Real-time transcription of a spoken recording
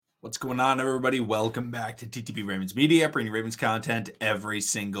What's going on, everybody? Welcome back to TTP Ravens Media, bringing Ravens content every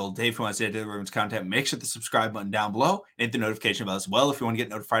single day. If you want to stay updated with Ravens content, make sure the subscribe button down below and hit the notification bell as well if you want to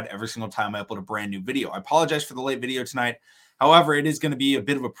get notified every single time I upload a brand new video. I apologize for the late video tonight. However, it is going to be a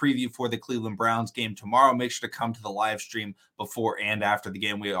bit of a preview for the Cleveland Browns game tomorrow. Make sure to come to the live stream before and after the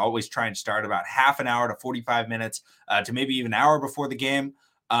game. We always try and start about half an hour to 45 minutes to maybe even an hour before the game.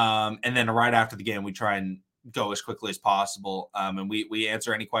 And then right after the game, we try and go as quickly as possible. And we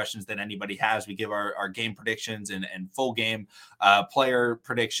answer any questions that anybody has. We give our game predictions and full game player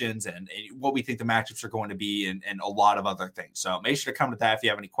predictions and what we think the matchups are going to be and a lot of other things. So make sure to come to that if you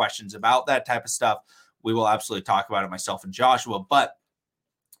have any questions about that type of stuff. We will absolutely talk about it, myself and Joshua. But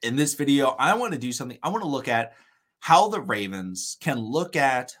in this video, I want to do something. I want to look at how the Ravens can look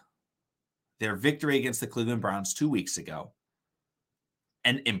at their victory against the Cleveland Browns 2 weeks ago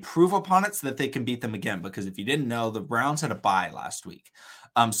and improve upon it so that they can beat them again. Because if you didn't know, the Browns had a bye last week.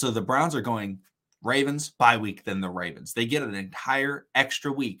 So the Browns are going Ravens, bye week, then the Ravens. They get an entire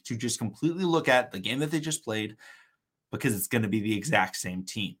extra week to just completely look at the game that they just played because it's going to be the exact same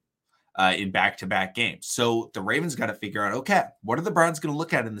team in back-to-back games. So the Ravens got to figure out, okay, what are the Browns going to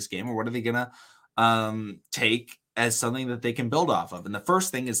look at in this game, or what are they going to take as something that they can build off of? And the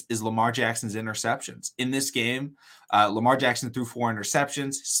first thing is Lamar Jackson's interceptions. In this game, Lamar Jackson threw 4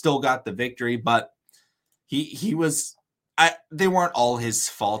 interceptions, still got the victory, but he was they weren't all his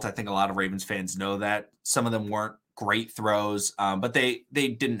fault. I think a lot of Ravens fans know that. Some of them weren't great throws, but they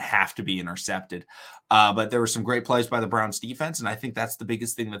didn't have to be intercepted. But there were some great plays by the Browns defense, and I think that's the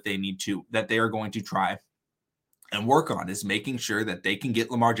biggest thing that they are going to try and work on, is making sure that they can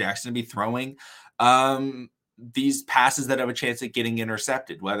get Lamar Jackson to be throwing these passes that have a chance at getting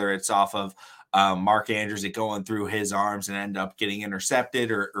intercepted, whether it's off of Mark Andrews going through his arms and end up getting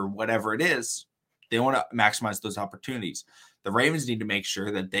intercepted or whatever it is. They want to maximize those opportunities. The Ravens need to make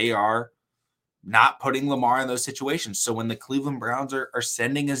sure that they are not putting Lamar in those situations. So when the Cleveland Browns are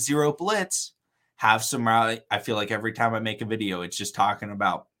sending a zero blitz, have some rally. I feel like every time I make a video, it's just talking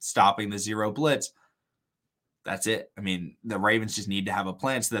about stopping the zero blitz. That's it. I mean, the Ravens just need to have a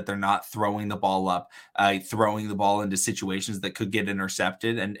plan so that they're not throwing the ball up, throwing the ball into situations that could get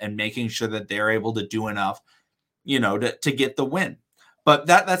intercepted, and making sure that they're able to do enough, to get the win. But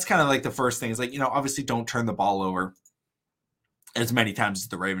that's kind of like the first thing is like, obviously don't turn the ball over as many times as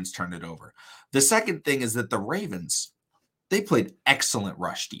the Ravens turned it over. The second thing is that the Ravens, they played excellent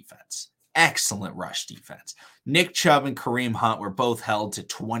rush defense. Excellent rush defense. Nick Chubb and Kareem Hunt were both held to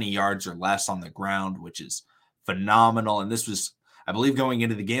 20 yards or less on the ground, which is phenomenal. And this was, I believe, going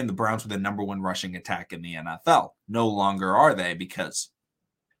into the game, the Browns were the number 1 rushing attack in the NFL. No longer are they, because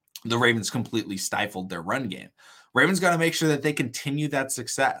the Ravens completely stifled their run game. Ravens got to make sure that they continue that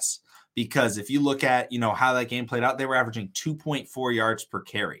success, because if you look at, how that game played out, they were averaging 2.4 yards per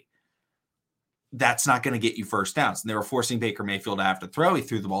carry. That's not going to get you first downs. And they were forcing Baker Mayfield to have to throw. He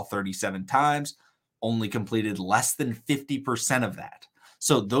threw the ball 37 times, only completed less than 50% of that.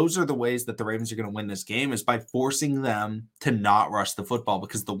 So those are the ways that the Ravens are going to win this game, is by forcing them to not rush the football.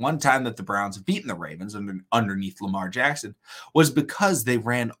 Because the one time that the Browns have beaten the Ravens underneath Lamar Jackson was because they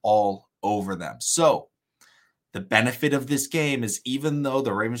ran all over them. So the benefit of this game is, even though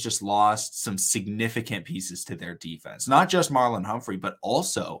the Ravens just lost some significant pieces to their defense, not just Marlon Humphrey, but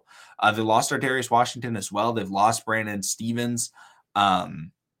also they lost Darius Washington as well. They've lost Brandon Stevens.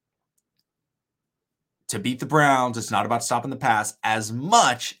 To beat the Browns, it's not about stopping the pass as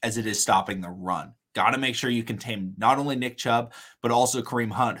much as it is stopping the run. Got to make sure you contain not only Nick Chubb, but also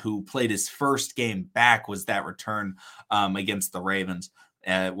Kareem Hunt, who played his first game back, was that return against the Ravens,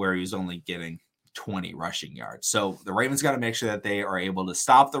 where he was only getting 20 rushing yards. So the Ravens got to make sure that they are able to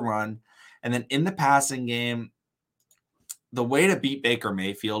stop the run. And then in the passing game, the way to beat Baker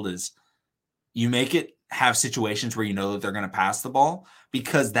Mayfield is you make it have situations where you know that they're going to pass the ball,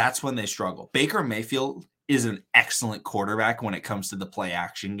 because that's when they struggle. Baker Mayfield is an excellent quarterback when it comes to the play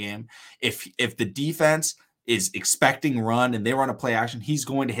action game. If the defense is expecting run and they run a play action, he's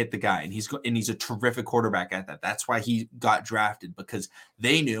going to hit the guy, and he's a terrific quarterback at that. That's why he got drafted, because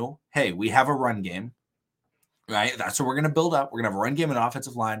they knew, hey, we have a run game, right? That's what we're going to build up. We're going to have a run game and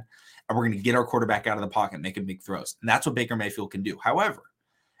offensive line, and we're going to get our quarterback out of the pocket, making big throws. And that's what Baker Mayfield can do. However,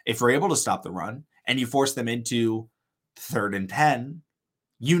 if we're able to stop the run and you force them into 3rd and 10,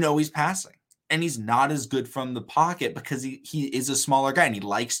 he's passing. And he's not as good from the pocket because he is a smaller guy, and he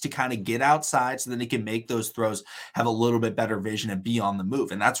likes to kind of get outside so that he can make those throws, have a little bit better vision, and be on the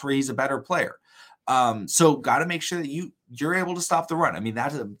move. And that's where he's a better player. So got to make sure that you're able to stop the run. I mean,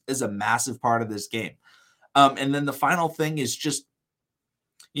 that is a massive part of this game. And then the final thing is just,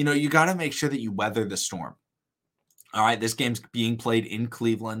 you got to make sure that you weather the storm. All right, this game's being played in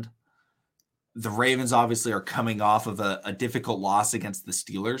Cleveland. The Ravens obviously are coming off of a difficult loss against the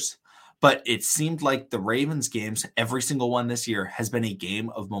Steelers, but it seemed like the Ravens games, every single one this year, has been a game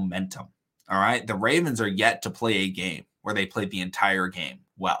of momentum. All right, the Ravens are yet to play a game where they played the entire game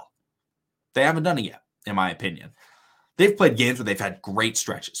well. They haven't done it yet, in my opinion. They've played games where they've had great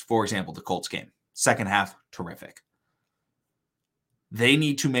stretches. For example, the Colts game, second half, terrific. They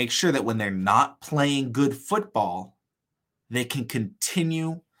need to make sure that when they're not playing good football, they can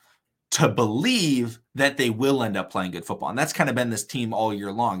continue to believe that they will end up playing good football. And that's kind of been this team all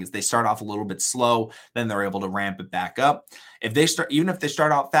year long, is they start off a little bit slow, then they're able to ramp it back up. Even if they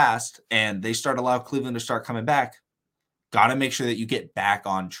start out fast and they allow Cleveland to start coming back, got to make sure that you get back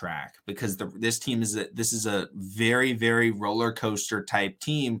on track, because this team is a very, very roller coaster type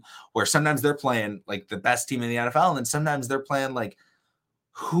team where sometimes they're playing like the best team in the NFL. And then sometimes they're playing like,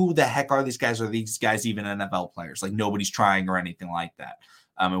 who the heck are these guys? Are these guys even NFL players? Like nobody's trying or anything like that.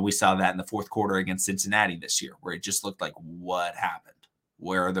 And we saw that in the fourth quarter against Cincinnati this year, where it just looked like, what happened?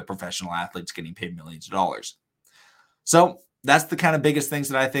 Where are the professional athletes getting paid millions of dollars? So that's the kind of biggest things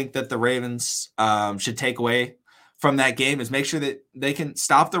that I think that the Ravens should take away from that game, is make sure that they can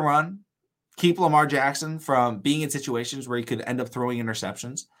stop the run, keep Lamar Jackson from being in situations where he could end up throwing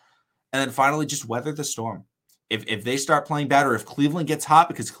interceptions, and then finally just weather the storm. If they start playing bad, or if Cleveland gets hot,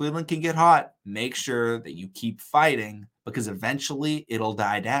 because Cleveland can get hot, make sure that you keep fighting, because eventually it'll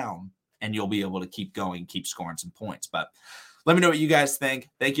die down and you'll be able to keep going, keep scoring some points. But let me know what you guys think.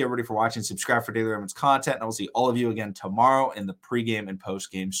 Thank you, everybody, for watching. Subscribe for daily Ravens content, and I will see all of you again tomorrow in the pregame and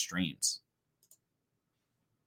postgame streams.